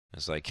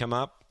as they come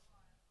up.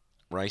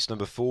 Race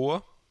number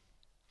 4.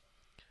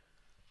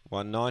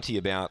 190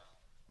 about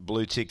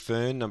Blue Tick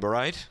Fern, number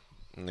 8.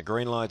 And the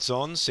green light's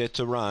on, set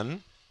to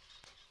run.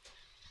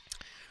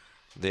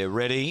 They're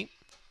ready.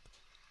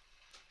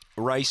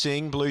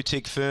 Racing, Blue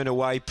Tick Fern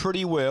away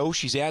pretty well.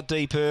 She's out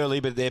deep early,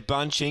 but they're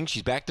bunching.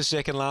 She's back to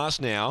second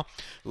last now.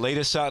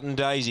 Leader Sutton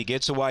Daisy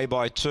gets away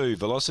by 2.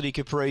 Velocity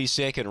Capri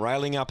second.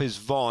 Railing up is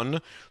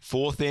Von.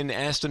 4th then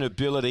Aston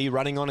Ability.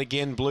 Running on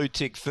again Blue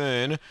Tick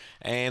Fern.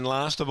 And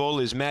last of all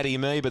is Maddie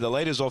Me, but the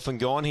leader's off and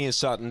gone here.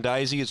 Sutton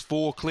Daisy is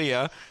 4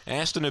 clear.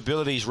 Aston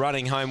Ability's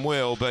running home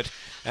well, but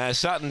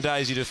Sutton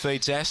Daisy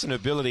defeats Aston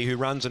Ability, who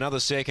runs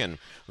another second.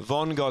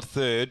 Von got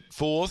 3rd.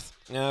 4th.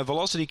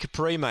 Velocity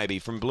Capri maybe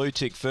from Blue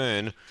Tick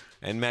Fern,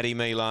 and Maddie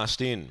Me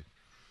last in.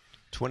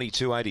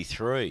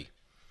 22.83.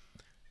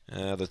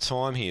 The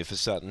time here for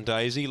Sutton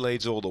Daisy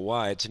leads all the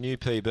way. It's a new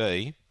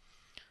PB.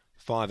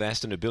 5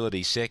 Aston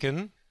Ability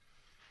second.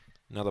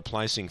 Another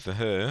placing for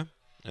her.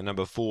 And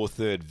number 4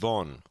 third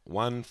Von.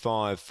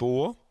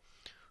 1-5-4.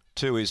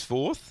 2 is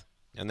 4th,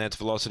 and that's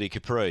Velocity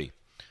Capri.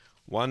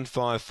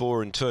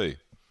 1-5-4 and 2.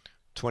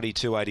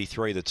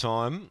 22.83 the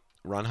time.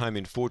 Run home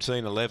in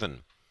 14.11.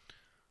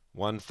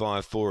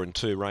 1-5-4 and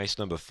 2, race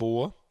number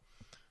 4.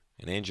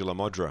 And Angela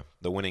Modra,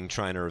 the winning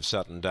trainer of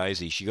Sutton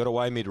Daisy. She got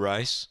away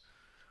mid-race,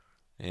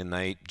 and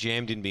they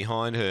jammed in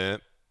behind her,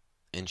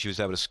 and she was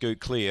able to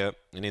scoot clear,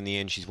 and in the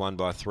end she's won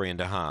by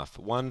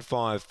 3.5.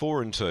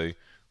 1-5-4 and 2,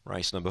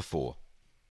 race number 4.